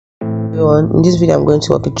Everyone, in this video I'm going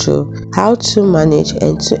to walk you through how to manage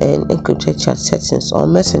end-to-end encrypted chat settings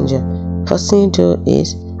on Messenger. First thing you do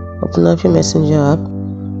is open up your Messenger app,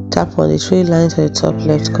 tap on the three lines at the top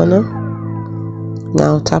left corner.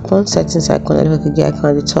 Now tap on settings icon, the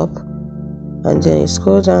icon at the top, and then you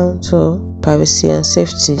scroll down to privacy and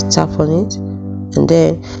safety, tap on it, and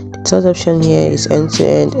then the third option here is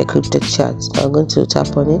end-to-end encrypted chat. Now I'm going to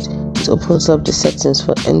tap on it. It opens up the settings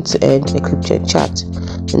for end-to-end encrypted chat.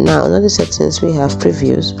 And now another settings, we have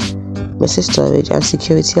previews, message storage, and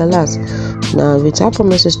security alerts. Now if you tap on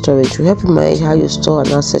message storage, will help you manage how you store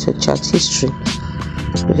and access your chat history.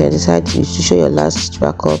 You can decide to show your last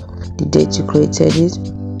backup, the date you created it,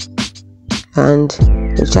 and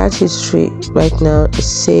the chat history right now is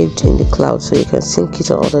saved in the cloud, so you can sync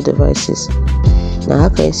it on other devices. Now how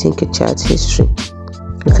can you sync your chat history?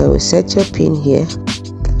 You can reset your PIN here,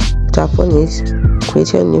 tap on it,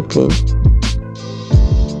 create your new PIN.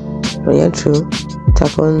 When you're through,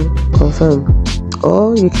 tap on confirm,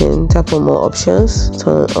 or you can tap on more options,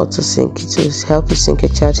 turn auto sync to help you sync your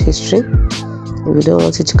chat history. If you don't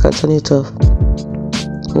want it, you can turn it off.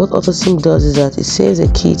 What auto sync does is that it saves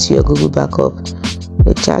a key to your Google backup.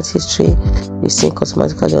 The chat history will sync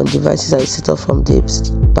automatically on devices that you set up from the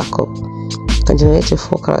backup. You can generate a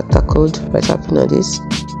 4-character code by tapping on this.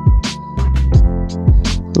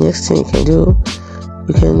 Next thing you can do,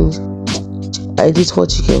 you can edit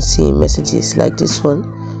what you can see in messages like this one.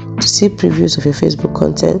 To see previews of your Facebook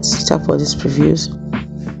content, tap on these previews.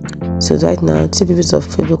 So right now, see previews of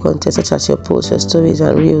Facebook content such as your posts, your stories,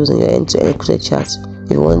 and reels in your end-to-end encrypted chat.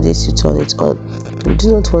 If you want this, you turn it on. If you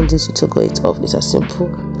do not want this, you toggle it off. It's as simple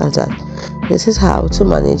as that. This is how to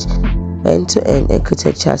manage end-to-end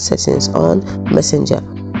encrypted chat settings on Messenger.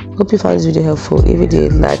 Hope you found this video helpful. If you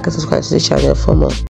did, like and subscribe to the channel for more.